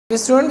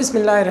Student,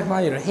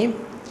 Bismillahirrahmanirrahim.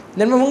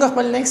 Then we move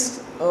on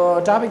next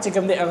topic. Check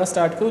the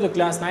start the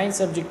class 9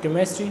 subject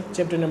chemistry,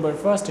 chapter number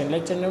 1 and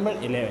lecture number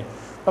 11.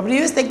 A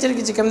previous lecture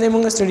ki chekam de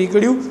munga study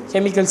kadiu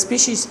chemical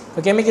species.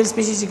 A chemical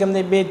species chekam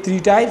de be three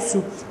types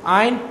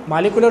ion,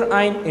 molecular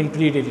ion and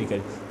pre-electrical.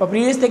 A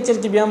previous lecture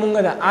ki biya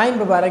munga da ion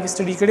babara ki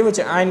study kadiu which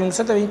ion munga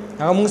satavi.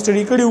 Aga munga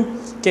study kadiu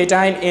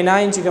cation,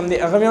 anion chekam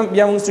de aga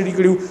biya munga study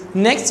kadiu.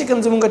 Next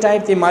chekam munga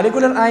type the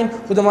molecular ion.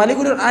 So the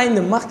molecular ion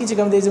the mak ki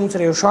chekam de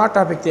munga short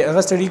topic the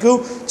aga study kadiu.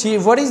 Chi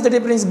what is the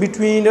difference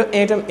between the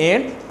atom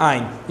and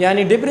ion?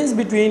 Yani difference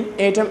between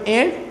atom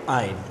and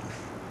ion.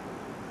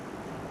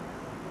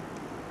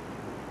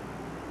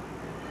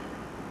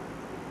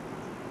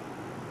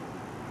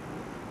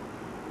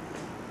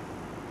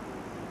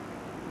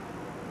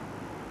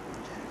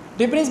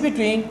 Difference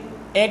between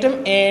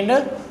atom and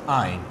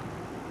ion.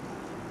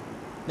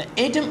 The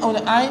atom or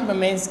the ion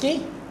remains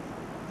ki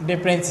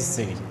difference is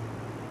seri.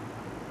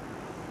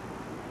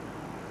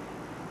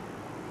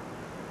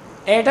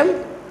 Atom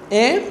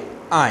and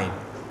ion.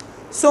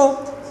 So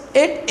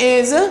it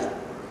is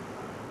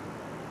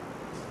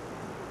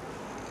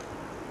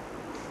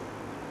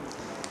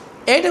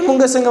atom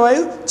munga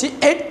sangavayu chi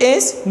it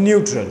is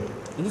neutral.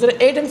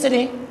 Atom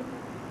seri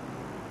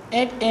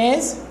it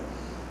is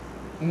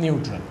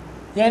neutral.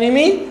 यानी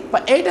मीन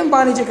पर एटम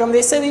पानी चेकम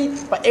दे सभी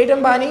पर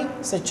एटम पानी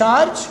से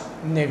charge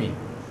navy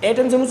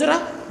atom से मुझे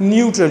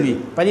न्यूट्रली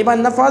पर ये बात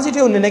ना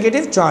पॉजिटिव न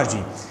negative charge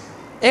he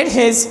it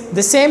has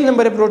the same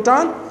number of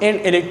proton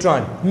and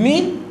electron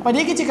mean पर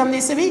ये कि चेकम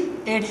दे सभी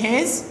it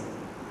has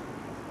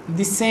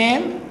the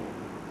same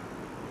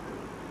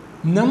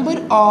number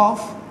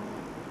of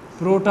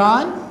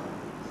proton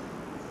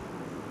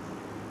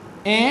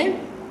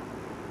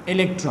and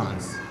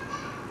electrons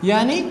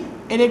यानी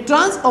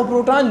electrons और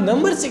proton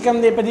number से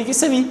कम दे पदी की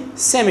सभी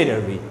similar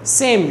भी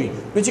same भी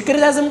नो चिकर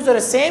जाज़म सर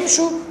same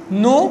शु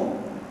no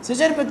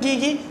सचर पक्की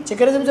की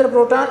चिकर जाज़म सर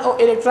proton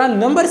और electron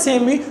number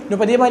same भी नो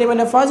पदी बानी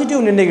बना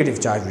positive न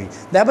negative charge भी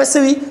दाबा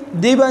सभी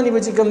दे बानी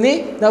बच्चे कम ने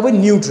दाबा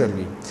neutral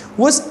भी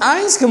उस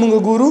ions के मुंगो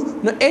गुरु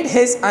no it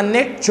has a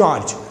net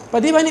charge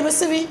पदी बानी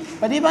बस सभी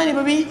पदी बानी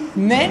बभी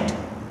net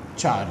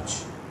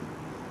charge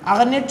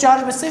अगर net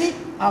charge बस सभी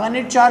अगर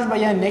net charge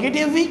बया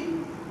negative भी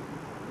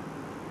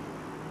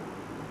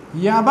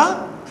याबा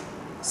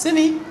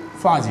सभी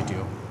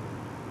पॉजिटिव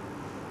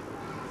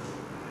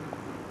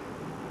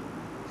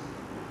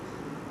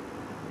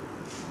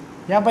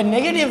यहाँ पर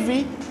नेगेटिव भी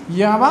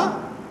याबा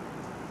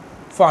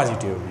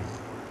पॉजिटिव भी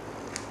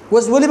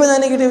वो बोले बना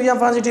नेगेटिव या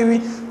पॉजिटिव भी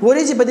वो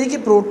रही बता कि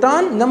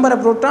प्रोटॉन नंबर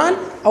ऑफ प्रोटॉन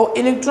और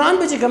इलेक्ट्रॉन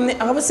पे चेक हमने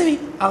अगब सभी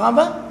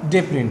अगबा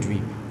डिफरेंट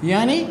भी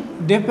यानी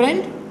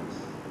different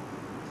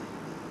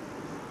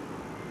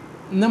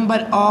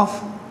number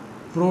of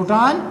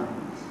proton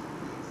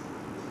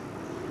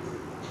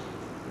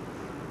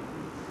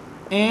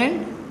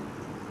and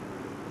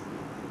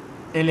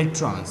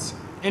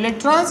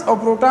electrons और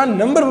प्रोटॉन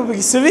नंबर पर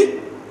किसी भी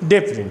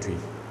डिफरेंट हुई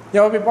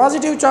या वो पे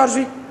पॉजिटिव चार्ज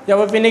हुई या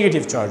वो पे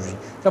नेगेटिव चार्ज हुई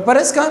तो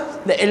परस का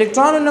द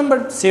इलेक्ट्रॉन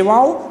नंबर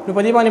सेवाओं नो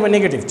पदीबानी पर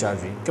नेगेटिव चार्ज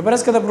हुई तो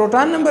परस का द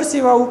प्रोटॉन नंबर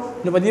सेवाओं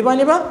नो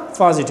पदीबानी पर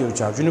पॉजिटिव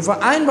चार्ज हुई नो फॉर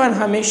आयन बान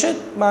हमेशा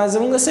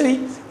बाज़ूंगा सभी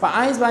फॉर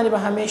आयन्स बानी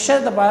पर हमेशा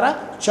दोबारा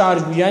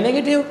चार्ज हुई या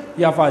नेगेटिव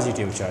या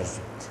positive charge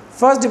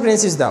first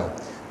difference is thou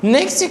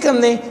next check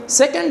हमने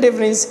second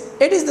difference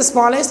it is the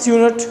smallest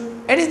unit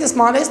it is the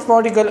smallest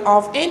particle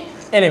of an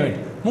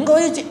element munga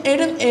vayu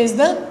atom is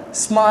the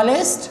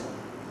smallest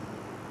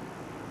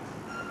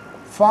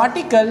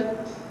particle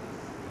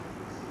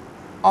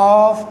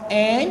of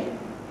an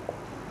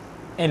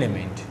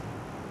element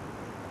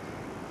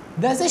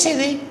dasa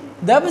shaydi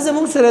dab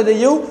zamun sura de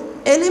yo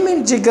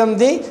element jigam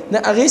de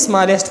na agi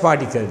smallest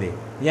particle de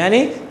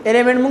yani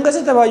element munga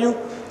se tabayu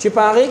chi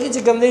paage ki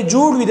jigam de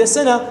jood with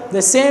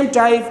the same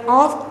type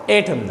of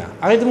atom da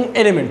agi tum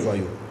element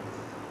vayu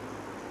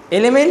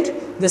element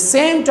the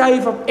same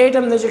type of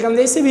atom that chekam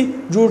de se bhi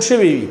jood se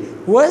bhi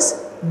was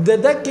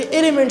the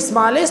element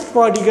smallest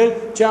particle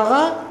chaga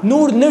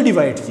noor ne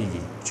divide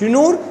kigi chi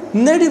noor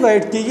ne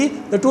divide kigi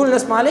the total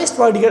smallest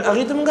particle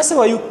agi tumunga se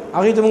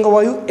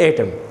vayu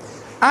atom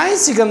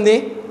ions chekam de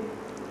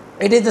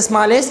it is the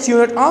smallest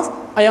unit of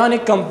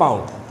ionic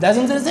compound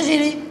that's means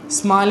the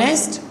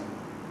smallest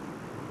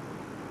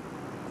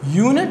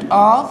unit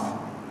of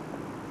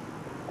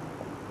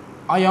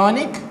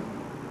ionic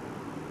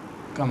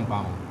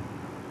compound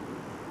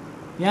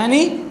यानी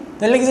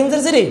तल्ले की समझ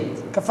से रे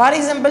का for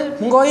example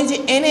मुंगोई जी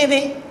Na दे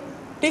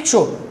ठीक शो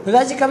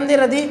दाची कम दे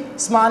रदी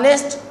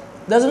स्मॉलेस्ट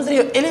दसम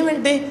से एलिमेंट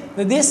दे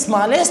द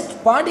स्मॉलेस्ट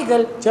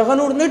पार्टिकल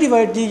जगनूर ने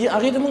डिवाइड की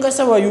आगे तो मुंगा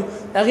सब वायु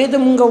आगे तो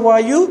मुंगा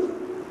वायु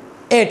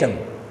एटम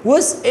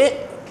उस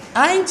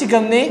आयन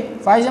चिकम ने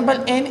for example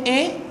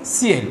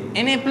NaCl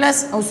Na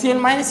plus और Cl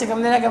माइनस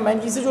चिकम देना कंबाइन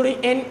किसे जोड़ी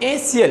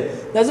NaCl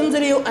दसम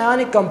से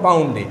आयनिक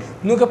कंपाउंड दे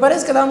नु का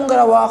परस कदा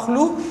मुंगा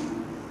वाखलू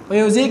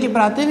ويوزي كي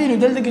براتبي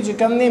ندل دكتور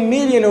كم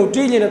مليون أو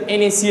تريليون of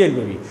NaCl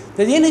ببي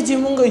تدينا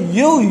جيمونغا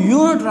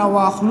يونت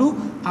راواخلو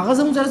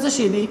أغازم ترى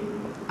شيء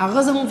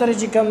أغازم ترى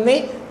كم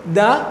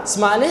the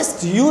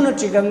smallest unit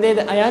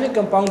the ionic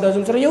compound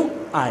doesn't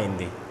ion.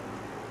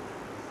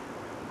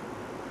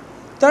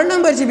 third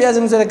number چې بیا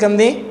زموږ سره کوم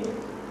دی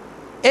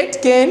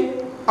it can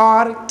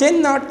or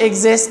cannot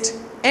exist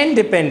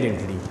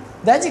independently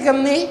دا چې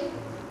کوم دی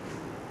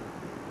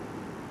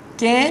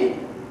can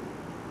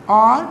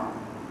or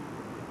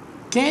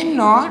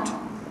cannot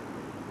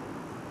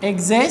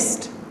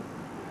exist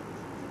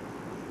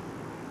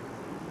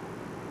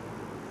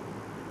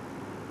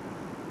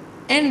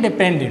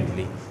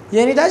independently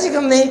یعنی دا چې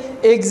کوم دی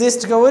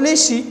exist کولی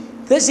شي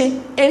داسې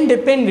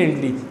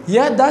independently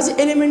یا داسې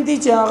element دی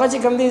چې هغه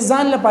چې کوم دی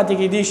ځان له پاتې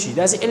کېدی شي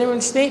داسې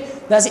element شته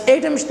داسې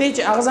atom شته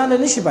چې هغه ځان له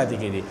نشي پاتې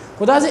کېدی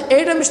خو داسې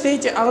atom شته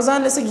چې هغه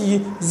ځان له څه کېږي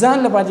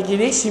ځان له پاتې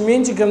کېدی شي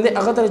مین چې کوم دی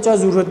هغه ته چا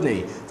ضرورت نه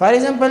وي فار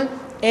ایگزامپل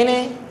Na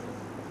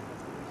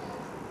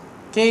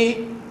K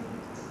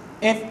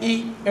Fe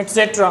etc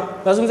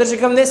دا زموږ سره چې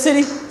کوم دی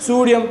سری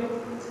سوډیم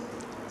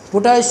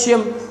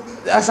پوټاشیم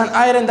اشان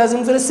آیرن دا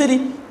زموږ سره سری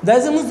دا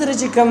زموږ سره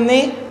چې کوم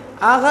دی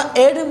هغه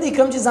اټم دی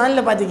کوم چې ځان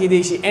له پاتې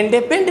کېدی شي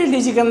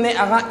انډیپندنټلی چې کوم دی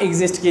هغه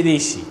ایگزیسټ کېدی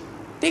شي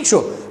ټیک شو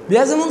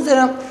بیا زموږ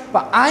سره په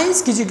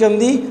آینس کې چې کوم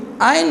دی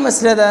آین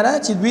مسله دا را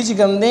چې دوی چې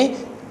کوم دی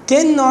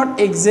کین ناٹ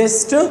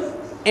ایگزیسټ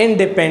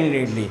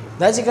انډیپندنټلی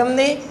دا چې کوم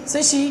دی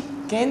څه شي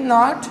کین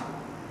ناٹ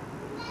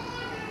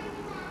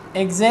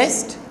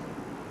ایگزیسټ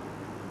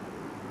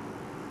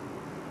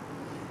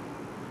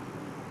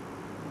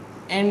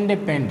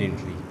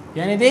independently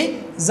یعنی دی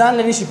ځان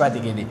له نشي پاتې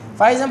کېدی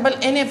فار ایگزامپل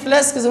Na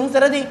پلس که زموږ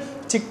سره دی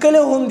چې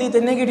کله هم دی ته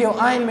نیګیټیو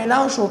آین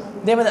میلاو شو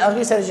دی به د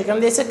هغې سره چې کوم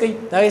دی څه کوي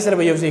د هغې سره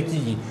به یو ځای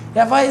کېږي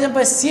یا فار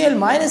ایگزامپل Cl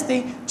ماینس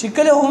دی چې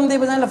کله هم دی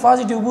به ځان له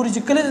پازیټیو ګوري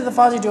چې کله د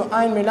پازیټیو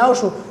آین میلاو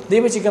شو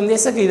دی به چې کوم دی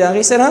څه کوي د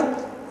هغې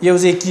سره یو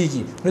ځای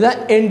کېږي نو دا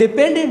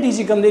انډیپندنټلی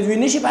چې کوم دی دوی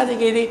نشي پاتې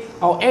کېدی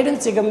او اټمز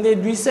چې کوم دی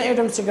دوی څه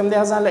اټمز چې کوم دی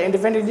هغه ځان له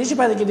انډیپندنټ نشي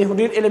پاتې کېدی خو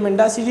ډېر ایلیمنټ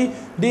داسې دي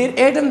ډېر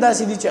اټم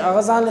داسې دي چې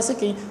هغه ځان له څه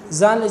کوي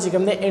ځان له چې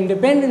کوم دی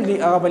انډیپندنټلی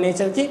هغه په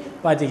نیچر کې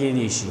پاتې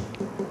کېدی شي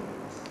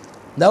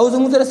دا اوس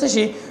زموږ سره څه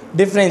شي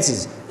ډفرنسز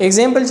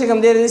ایگزامپل چې کوم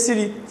دی رسې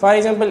دي فار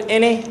ایگزامپل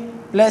Na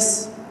پلس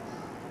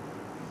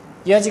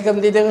یا چې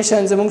کوم دی دغه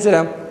شان زموږ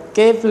سره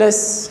K پلس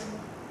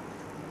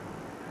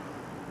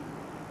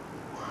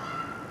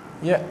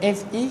یا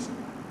Fe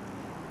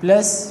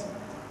plus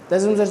دا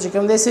زموږ سره چې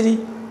کوم دی سری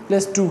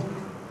plus 2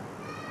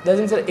 دا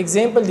زموږ سره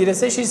example دی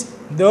رسې شي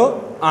the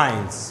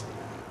ions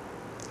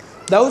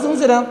دا اوس زموږ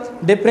سره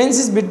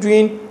differences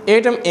between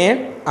atom and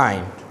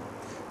ion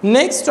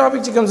next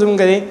topic چې کوم زموږ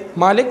دی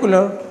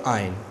molecular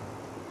ion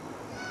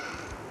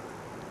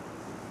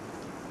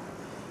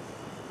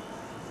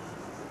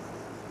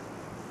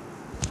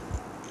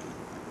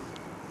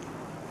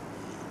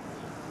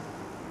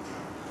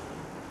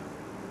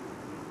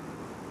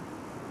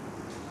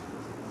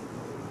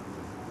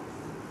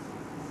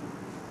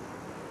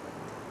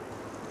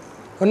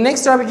Our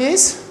next topic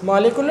is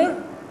molecular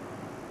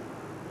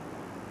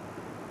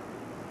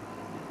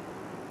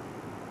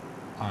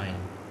ion.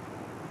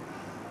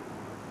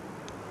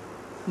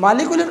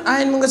 Molecular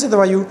ion means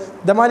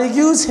the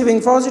molecules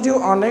having positive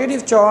or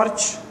negative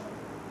charge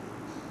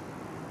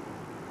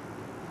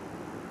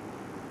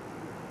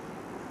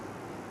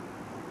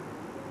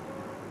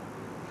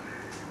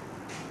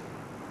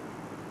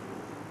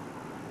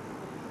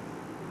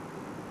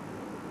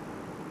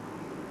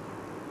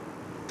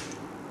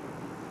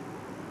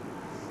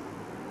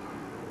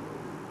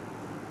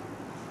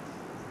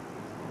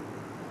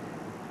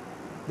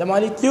The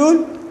molecule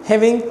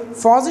having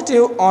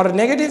positive or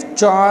negative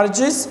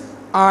charges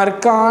are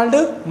called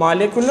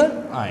molecular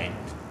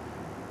ion.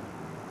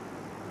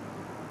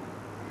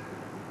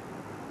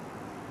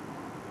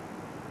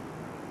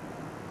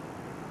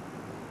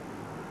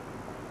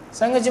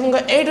 څنګه چې موږ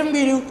اټم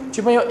ویلو چې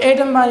په یو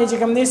اټم باندې چې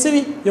کوم دی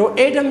سوي یو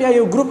اټم یا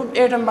یو ګروپ اف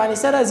اټم باندې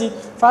سره راځي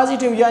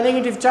پازیټیو یا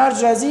نیگیټیو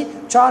چارج راځي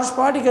چارج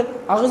پارټیکل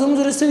هغه زموږ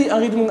سره سوي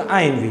هغه موږ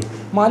آین وي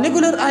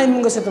مالیکولر آین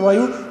موږ څه ته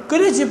وایو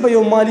کله چې په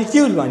یو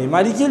مالیکول باندې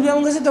مالیکول بیا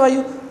موږ څه ته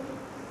وایو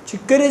چې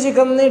کله چې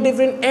کوم دی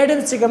ډیفرنٹ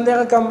اټمز چې کوم دی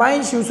هغه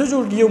کمباین شي څه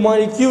جوړ یو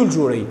مالیکول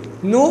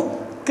جوړي نو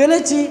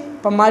کله چې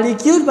په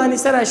مالیکول باندې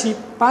سره راشي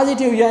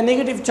پازیټیو یا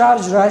نیگیټیو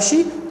چارج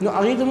راشي نو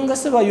هغه ته موږ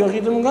څه وایو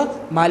هغه ته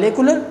موږ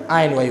مالیکولر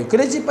آین وایو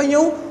کله چې په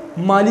یو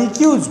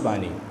molecules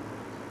باندې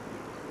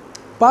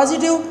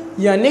positive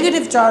یا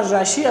negative charge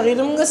راشي هغه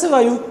ته موږ څه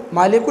وایو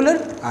molecular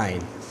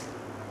ion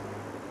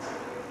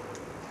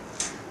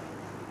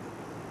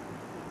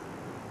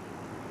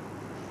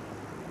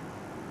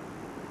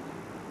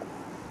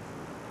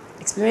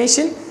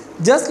explanation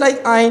just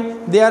like ion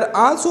they are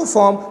also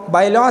formed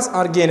by loss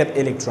or gain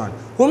of electron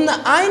هم د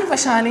ion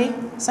فشانې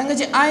څنګه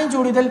چې ion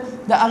جوړیدل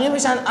د هغه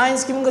فشان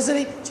ions کې موږ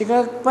سره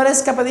چې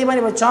پرس کا پدی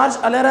باندې چارج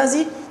ال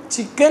راځي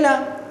چې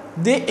کله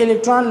د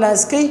الکترون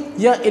لاس کوي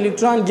یا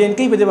الکترون گین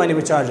کوي په دې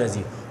باندې چارج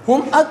راځي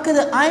هم اکه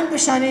د آین په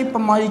شانې په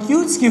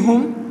مالیکولز کې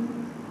هم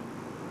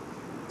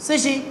څه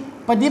شي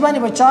په دې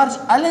باندې چارج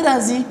ال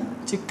راځي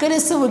چې کله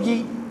څه وږي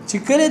چې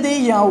کله د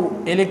یو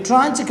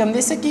الکترون چې کوم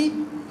دی سکی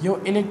یو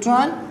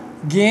الکترون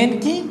گین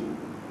کی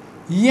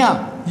یا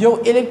یو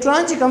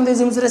الکترون چې کوم دی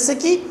زموږ سره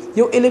سکی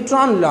یو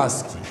الکترون لاس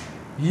کی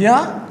یا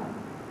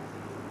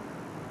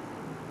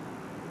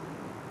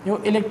یو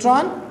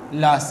الکترون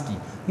لاس کی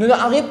نو دا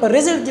هغه پر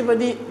رزلټ کې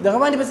پدې دغه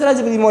باندې بس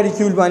راځي پدې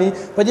مالیکول باندې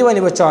پدې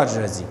باندې به چارج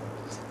راځي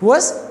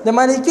was the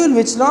molecule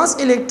which lost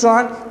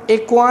electron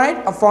acquired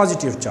a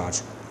positive charge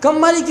کم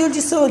مالیکول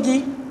چې سوږي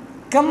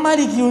کم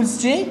مالیکولز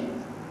چې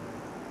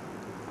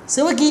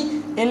سوږي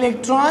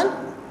الکترون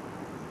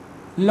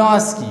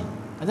لاس کی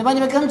پدې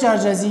باندې کم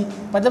چارج راځي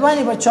پدې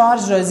باندې به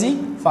چارج راځي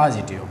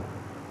پوزټیو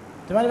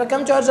پدې باندې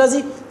کم چارج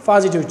راځي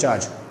پوزټیو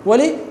چارج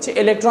ولی چې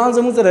الکترون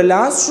زموږ سره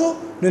لاس شو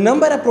نو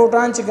نمبر اف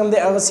پروټون چې کوم دی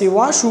هغه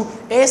سیوا شو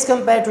as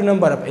compared to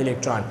number of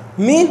electron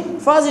mean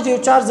positive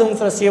charge زموږ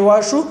سره سیوا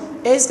شو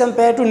as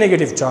compared to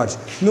negative charge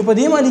نو په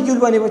دې مالیکول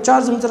باندې به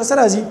چارج زموږ سره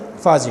راځي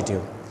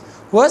پوزټیو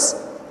وس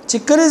چې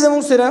کله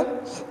زموږ سره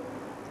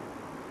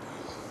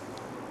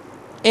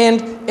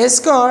and is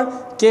called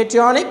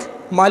cationic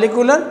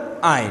molecular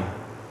ion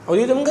او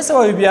دې موږ څه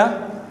وایو بیا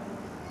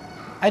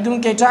اته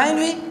موږ کیټاین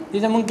وی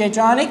دې موږ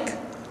cationic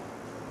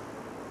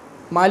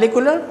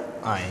molecular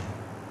ion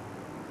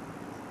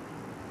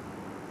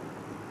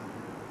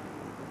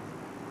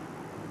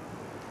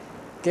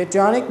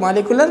cationic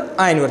molecular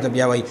ion ورته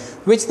بیا وایي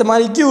which the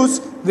molecules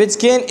which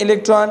gain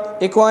electron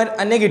acquire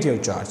a negative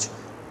charge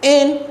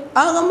and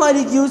هغه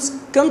molecules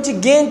کوم چې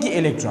gain کی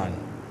electron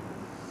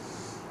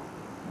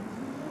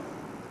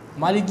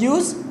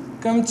molecules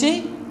کوم چې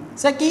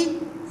سکی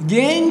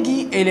gain کی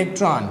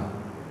electron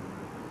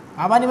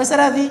باندې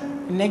وسره دي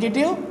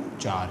negative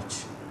charge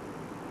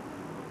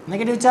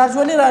negative charge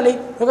ولې رالی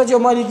هغه چې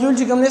molecule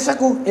چې کوم نه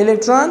سکو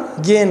electron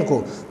gain کو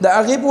د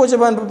هغه په وجه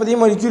باندې په دې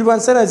molecule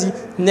باندې سره راځي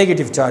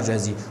negative charge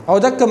راځي او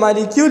د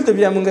molecule ته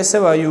بیا موږ څه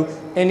وایو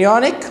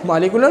anionic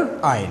molecular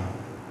ion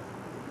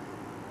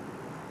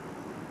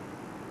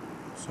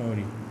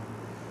sorry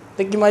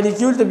د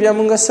molecule ته بیا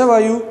موږ څه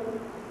وایو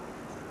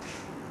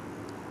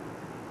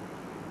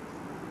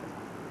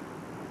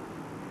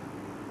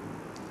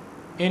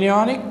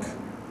anionic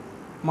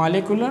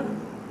molecular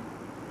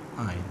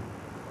ion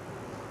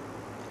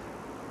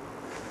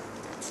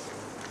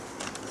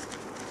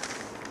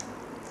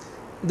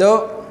the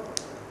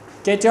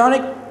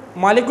cationic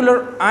molecular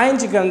ion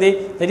چې کوم دی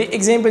د دې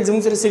example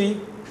زموږ سره سری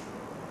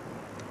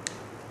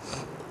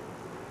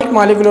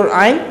molecular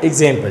ion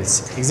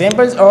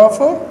examples of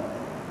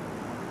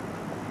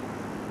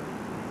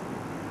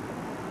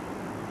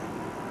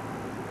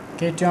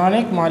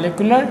cationic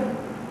molecular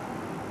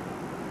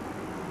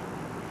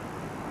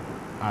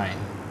ion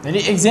د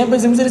دې example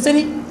زموږ سره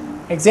سری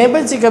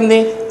example چې کوم دی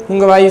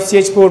موږ وایو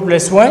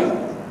CH4+1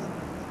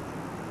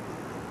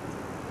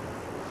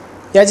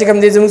 या چې کوم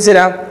دې زموږ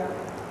سره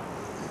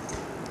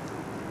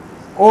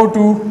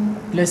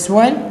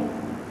O2+1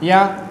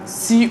 یا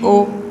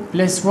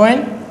CO+1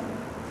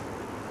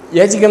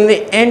 یا چې کوم دې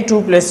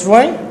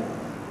N2+1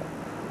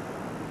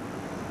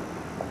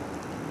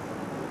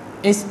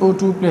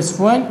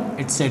 SO2+1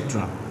 etc.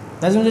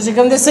 دا زموږ چې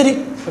کوم دې سری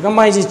په کوم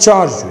باندې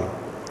چارج وي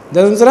دا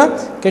زموږ سره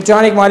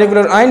cationic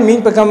molecular ion mean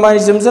په کوم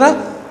باندې زموږ سره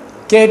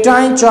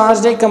cation charge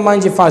دی کوم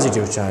باندې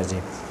positive charge دی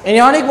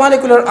anionic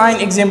molecular ion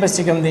examples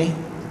چې کوم دی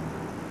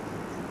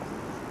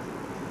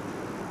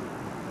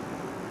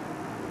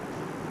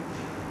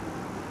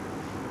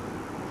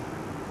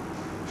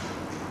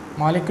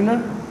molecular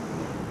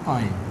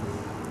ion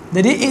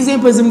the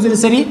examples زموږ سره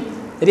سری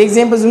the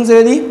examples زموږ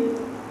سره دي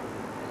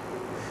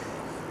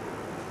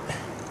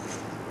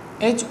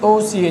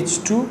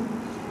HOCH2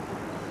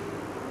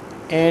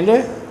 and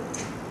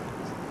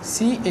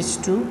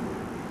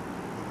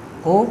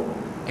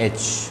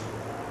CH2OH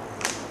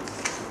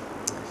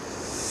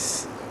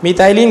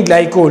methylene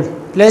glycol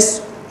plus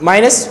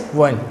minus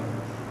 1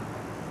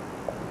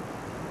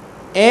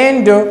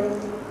 and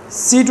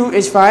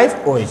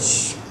C2H5OH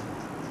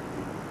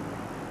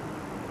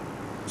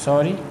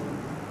sorry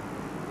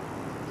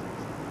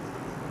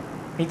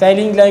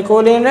methylene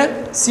glycol and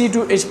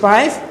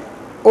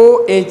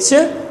C2H5OH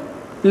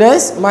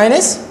plus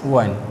minus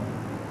 1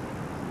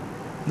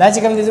 that's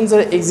come this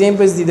sort of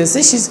examples the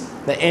is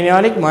the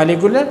anionic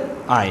molecular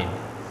ion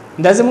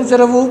that's the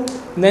sort of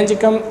then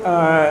come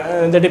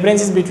the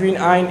differences between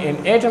ion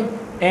and atom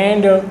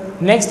and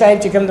next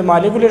type come the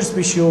molecular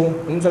species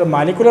sort of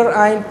molecular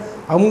ion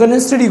I'm going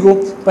to study go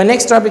but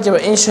next topic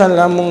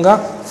inshallah munga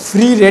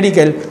free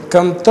radical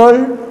come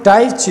third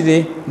type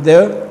chide the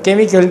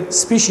chemical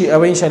species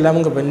inshallah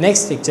munga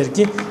next lecture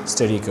ki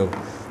study go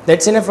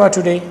that's enough for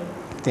today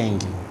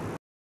thank you